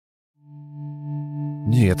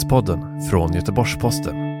nyhetspodden från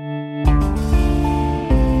Göteborgs-Posten.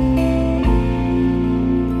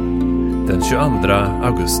 Den 22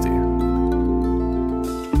 augusti.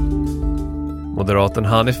 Moderaten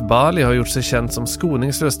Hanif Bali har gjort sig känd som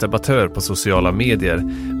skoningslös debattör på sociala medier,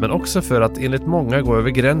 men också för att enligt många gå över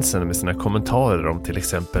gränsen med sina kommentarer om till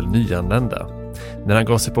exempel nyanlända. När han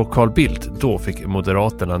gav sig på Carl Bildt, då fick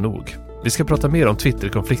Moderaterna nog. Vi ska prata mer om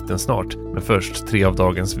Twitter-konflikten snart, men först 3 av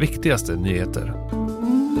dagens viktigaste nyheter.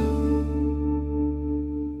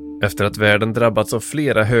 Efter att världen drabbats av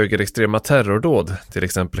flera högerextrema terrordåd, till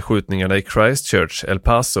exempel skjutningarna i Christchurch, El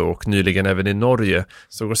Paso och nyligen även i Norge,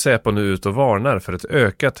 så går Säpo nu ut och varnar för ett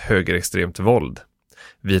ökat högerextremt våld.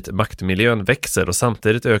 Vit maktmiljön växer och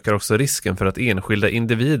samtidigt ökar också risken för att enskilda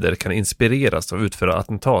individer kan inspireras och utföra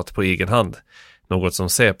attentat på egen hand. Något som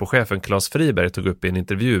Säpo-chefen Claes Friberg tog upp i en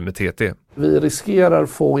intervju med TT. Vi riskerar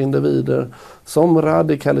få individer som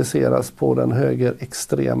radikaliseras på den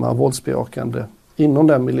högerextrema våldsbejakande inom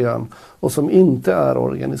den miljön och som inte är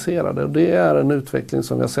organiserade. Det är en utveckling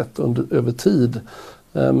som vi har sett över tid.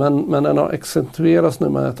 Men den har accentuerats nu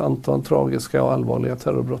med ett antal tragiska och allvarliga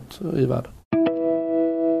terrorbrott i världen.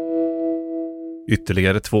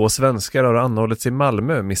 Ytterligare 2 svenskar har anhållits i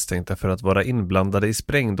Malmö misstänkta för att vara inblandade i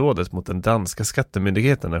sprängdådet mot den danska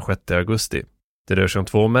skattemyndigheten den 6 augusti. Det rör sig om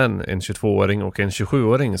 2 män, en 22-åring och en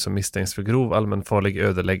 27-åring som misstänks för grov allmänfarlig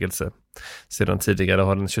ödeläggelse. Sedan tidigare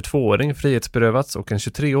har en 22-åring frihetsberövats och en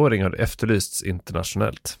 23-åring har efterlysts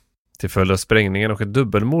internationellt. Till följd av sprängningen och ett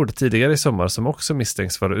dubbelmord tidigare i sommar som också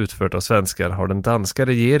misstänks vara utfört av svenskar har den danska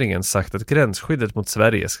regeringen sagt att gränsskyddet mot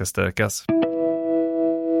Sverige ska stärkas.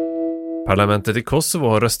 Parlamentet i Kosovo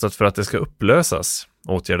har röstat för att det ska upplösas.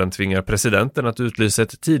 Åtgärden tvingar presidenten att utlysa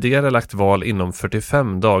ett tidigare lagt val inom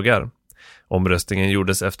 45 dagar. Omröstningen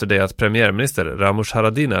gjordes efter det att premiärminister Ramush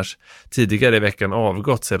Haradinaj tidigare i veckan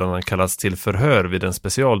avgått sedan han kallats till förhör vid en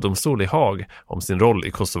specialdomstol i Haag om sin roll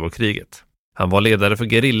i Kosovo-kriget. Han var ledare för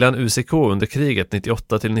gerillan UCK under kriget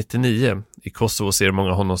 98-99. I Kosovo ser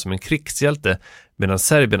många honom som en krigshjälte medan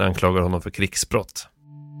Serbien anklagar honom för krigsbrott.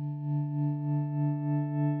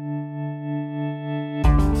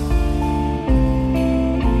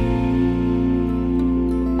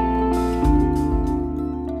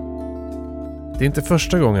 Det är inte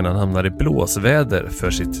första gången han hamnar i blåsväder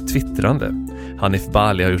för sitt twittrande. Hanif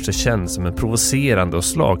Bali har gjort sig känd som en provocerande och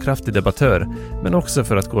slagkraftig debattör, men också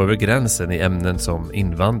för att gå över gränsen i ämnen som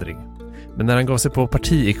invandring. Men när han gav sig på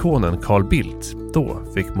partiikonen Carl Bildt, då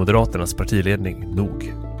fick Moderaternas partiledning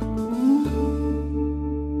nog.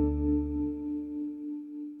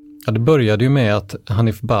 Ja, det började ju med att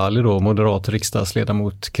Hanif Bali, då, moderat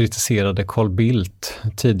riksdagsledamot, kritiserade Carl Bildt,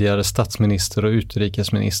 tidigare statsminister och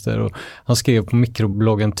utrikesminister. Och han skrev på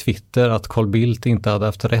mikrobloggen Twitter att Carl Bildt inte hade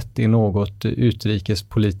haft rätt i något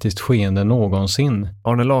utrikespolitiskt skeende någonsin.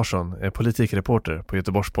 Arne Larsson är politikreporter på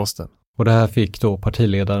Göteborgs-Posten. Och det här fick då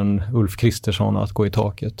partiledaren Ulf Kristersson att gå i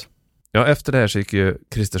taket. Ja, efter det här så gick ju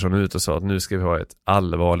Kristersson ut och sa att nu ska vi ha ett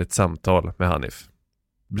allvarligt samtal med Hanif.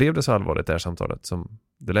 Blev det så allvarligt det här samtalet som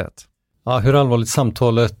det lät? Ja, hur allvarligt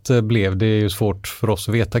samtalet blev, det är ju svårt för oss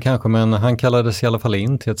att veta kanske, men han kallades i alla fall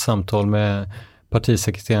in till ett samtal med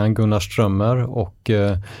partisekreteraren Gunnar Strömmer och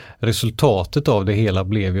resultatet av det hela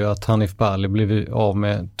blev ju att Hanif Bali blev av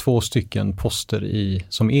med 2 stycken poster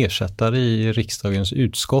som ersättare i riksdagens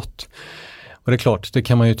utskott. Och det är klart, det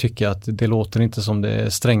kan man ju tycka att det låter inte som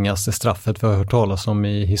det strängaste straffet vi har hört talas om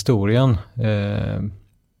i historien.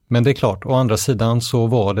 Men det är klart, å andra sidan så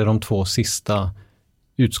var det de 2 sista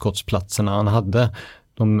utskottsplatserna han hade.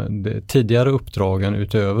 De tidigare uppdragen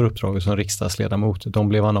utöver uppdraget som riksdagsledamot, de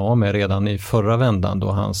blev han av med redan i förra vändan då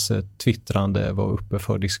hans twittrande var uppe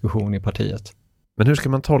för diskussion i partiet. Men hur ska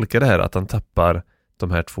man tolka det här att han tappar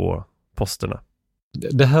de här 2 posterna?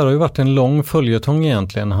 Det här har ju varit en lång följetong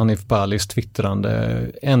egentligen, Hanif Balis twittrande,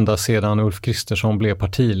 ända sedan Ulf Kristersson blev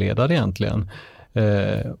partiledare egentligen.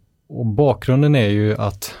 Och bakgrunden är ju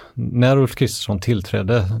att när Ulf Kristersson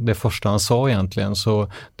tillträdde, det första han sa egentligen,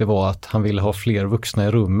 så det var att han ville ha fler vuxna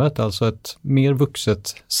i rummet, alltså ett mer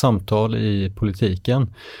vuxet samtal i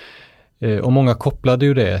politiken. Och många kopplade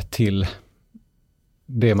ju det till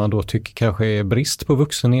det man då tycker kanske är brist på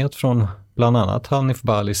vuxenhet från bland annat Hanif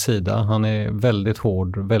Balis sida. Han är väldigt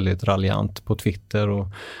hård, väldigt raljant på Twitter och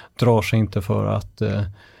drar sig inte för att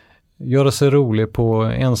göra sig rolig på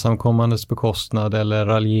ensamkommandes bekostnad eller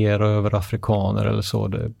raljera över afrikaner eller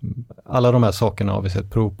så. Alla de här sakerna har vi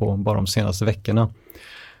sett prov på bara de senaste veckorna.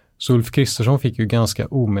 Så Ulf Kristersson fick ju ganska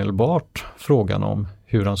omedelbart frågan om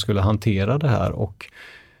hur han skulle hantera det här och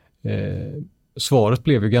svaret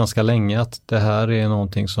blev ju ganska länge att det här är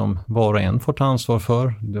någonting som var och en får ta ansvar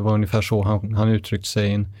för. Det var ungefär så han uttryckte sig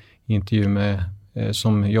i en intervju med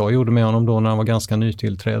som jag gjorde med honom då när han var ganska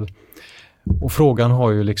nytillträdd. Och frågan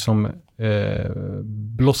har ju liksom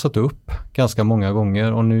blossat upp ganska många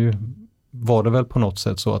gånger och nu var det väl på något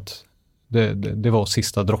sätt så att det var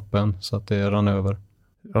sista droppen så att det rann över.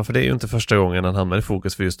 Ja, för det är ju inte första gången han hamnar i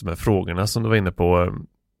fokus för just de här frågorna som du var inne på.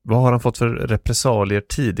 Vad har han fått för repressalier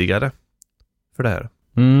tidigare för det här?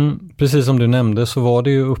 Precis som du nämnde så var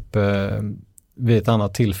det ju uppe vid ett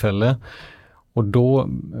annat tillfälle och då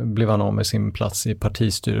blev han av med sin plats i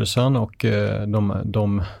partistyrelsen och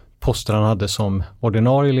de poster han hade som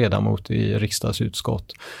ordinarie ledamot i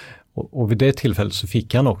riksdagsutskott. Och vid det tillfället så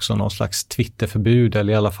fick han också någon slags Twitterförbud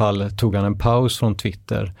eller i alla fall tog han en paus från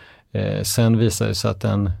Twitter. Sen visade det sig att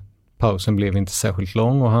den pausen blev inte särskilt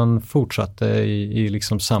lång och han fortsatte i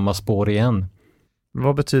liksom samma spår igen.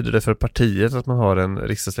 Vad betyder det för partiet att man har en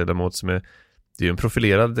riksdagsledamot som är ju en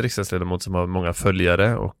profilerad riksdagsledamot som har många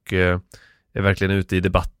följare och är verkligen ute i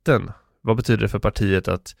debatten? Vad betyder det för partiet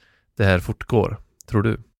att det här fortgår, tror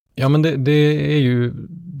du? Ja, men det är ju,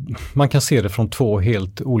 man kan se det från två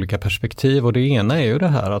helt olika perspektiv och det ena är ju det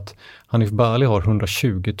här att Hanif Bali har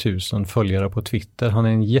 120 000 följare på Twitter. Han är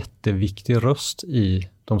en jätteviktig röst i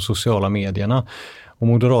de sociala medierna och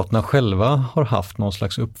Moderaterna själva har haft någon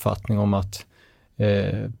slags uppfattning om att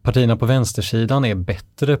partierna på vänstersidan är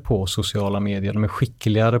bättre på sociala medier. De är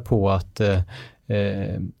skickligare på att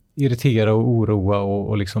irritera och oroa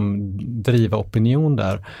och liksom driva opinion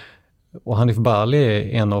där. Och Hanif Bali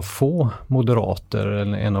är en av få moderater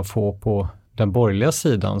eller en av få på den borgerliga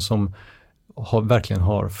sidan som verkligen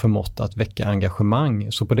har förmått att väcka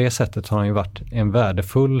engagemang. Så på det sättet har han ju varit en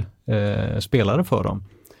värdefull spelare för dem.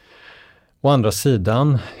 Å andra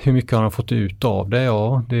sidan, hur mycket har han fått ut av det?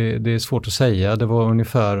 Ja, det är svårt att säga. Det var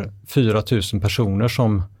ungefär 4 000 personer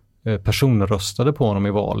som personröstade på honom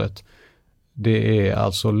i valet. Det är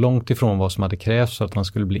alltså långt ifrån vad som hade krävts för att han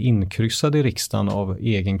skulle bli inkryssad i riksdagen av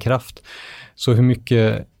egen kraft. Så hur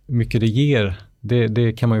mycket det ger,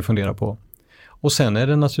 det kan man ju fundera på. Och sen är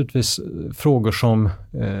det naturligtvis frågor som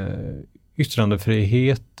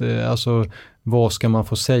yttrandefrihet, alltså vad ska man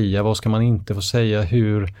få säga, vad ska man inte få säga,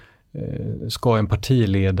 hur ska en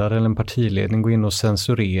partiledare eller en partiledning gå in och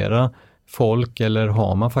censurera folk eller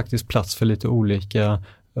har man faktiskt plats för lite olika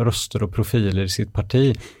röster och profiler i sitt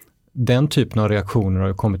parti? Den typen av reaktioner har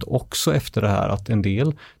ju kommit också efter det här att en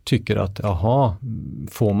del tycker att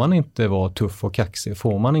får man inte vara tuff och kaxig,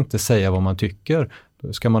 får man inte säga vad man tycker,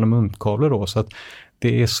 då ska man ha muntkavle då. Så att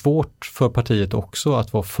det är svårt för partiet också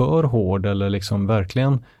att vara för hård eller liksom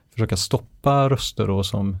verkligen försöka stoppa röster då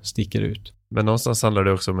som sticker ut. Men någonstans handlar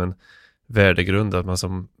det också om en värdegrund, att man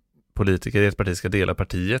som politiker i ett parti ska dela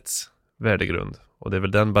partiets värdegrund. Och det är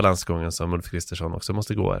väl den balansgången som Ulf Kristersson också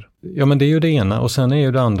måste gå här. Ja, men det är ju det ena och sen är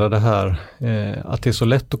ju det andra det här att det är så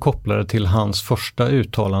lätt att koppla det till hans första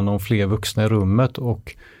uttalande om fler vuxna i rummet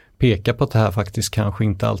och peka på att det här faktiskt kanske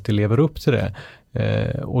inte alltid lever upp till det.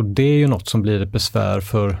 Och det är ju något som blir ett besvär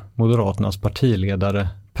för Moderaternas partiledare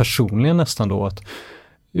personligen nästan då, att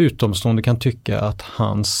utomstående kan tycka att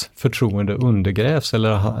hans förtroende undergrävs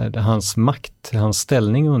eller hans makt, hans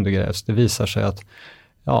ställning undergrävs. Det visar sig att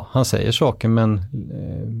han säger saker men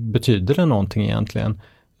betyder det någonting egentligen?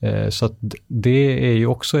 Så att det är ju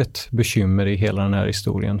också ett bekymmer i hela den här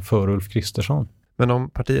historien för Ulf Kristersson. Men om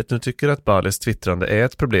partiet nu tycker att Balis twittrande är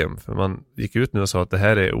ett problem, för man gick ut nu och sa att det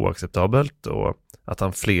här är oacceptabelt och att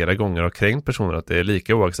han flera gånger har kränkt personer, att det är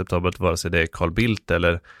lika oacceptabelt vare sig det är Carl Bildt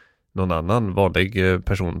eller någon annan vanlig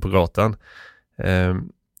person på gatan.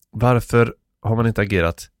 Varför har man inte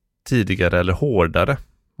agerat tidigare eller hårdare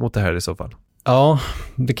mot det här i så fall? Ja,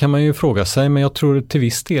 det kan man ju fråga sig, men jag tror till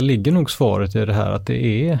viss del ligger nog svaret i det här att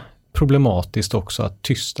det är problematiskt också att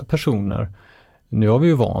tysta personer. Nu har vi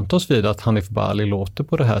ju vant oss vid att Hanif Bali låter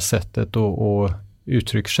på det här sättet och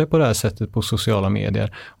uttrycker sig på det här sättet på sociala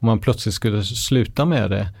medier. Om man plötsligt skulle sluta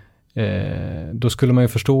med det, då skulle man ju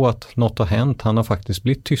förstå att något har hänt. Han har faktiskt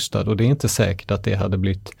blivit tystad och det är inte säkert att det hade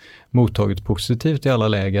blivit mottaget positivt i alla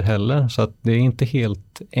läger heller. Så att det är inte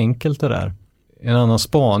helt enkelt det där. En annan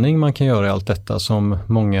spaning man kan göra i allt detta som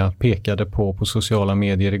många pekade på sociala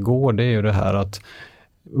medier igår, det är ju det här att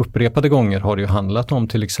upprepade gånger har det ju handlat om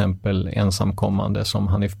till exempel ensamkommande som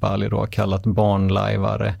Hanif Bali då har kallat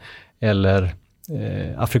barnlajvare eller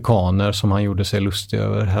afrikaner som han gjorde sig lustig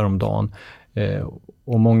över häromdagen.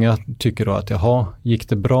 Och många tycker då att gick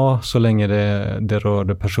det bra så länge det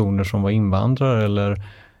rörde personer som var invandrare eller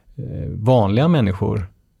vanliga människor.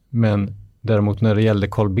 Men däremot när det gällde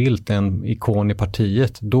Carl Bildt, en ikon i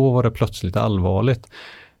partiet, då var det plötsligt allvarligt.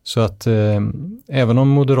 Så att även om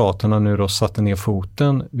Moderaterna nu då satte ner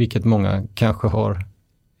foten, vilket många kanske har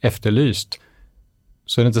efterlyst,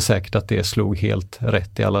 så är det inte säkert att det slog helt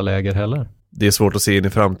rätt i alla läger heller. Det är svårt att se in i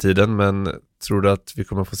framtiden, men tror du att vi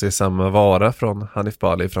kommer få se samma vara från Hanif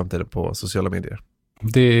Bali i framtiden på sociala medier?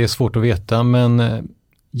 Det är svårt att veta, men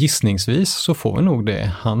gissningsvis så får vi nog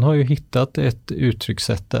det. Han har ju hittat ett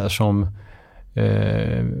uttryckssätt där som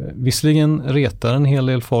visserligen retar en hel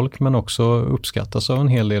del folk, men också uppskattas av en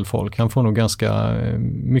hel del folk. Han får nog ganska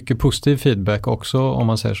mycket positiv feedback också, om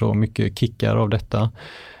man säger så, mycket kickar av detta.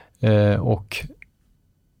 Och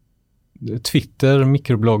Twitter,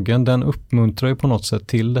 mikrobloggen, den uppmuntrar ju på något sätt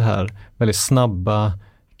till det här väldigt snabba,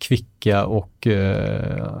 kvicka och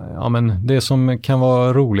det som kan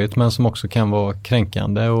vara roligt men som också kan vara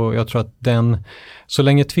kränkande. Och jag tror att så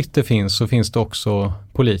länge Twitter finns så finns det också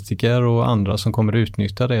politiker och andra som kommer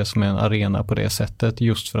utnyttja det som en arena på det sättet,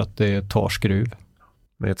 just för att det tar skruv.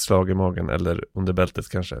 Med ett slag i magen eller under bältet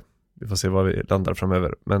kanske. Vi får se var vi landar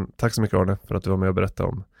framöver. Men tack så mycket Arne för att du var med och berättade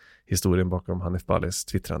om historien bakom Hanif Balis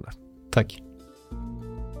twittrande. Tack.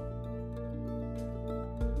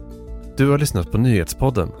 Du har lyssnat på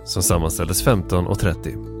Nyhetspodden som sammanställdes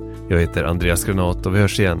 15:30. Jag heter Andreas Granat och vi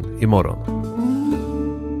hörs igen imorgon.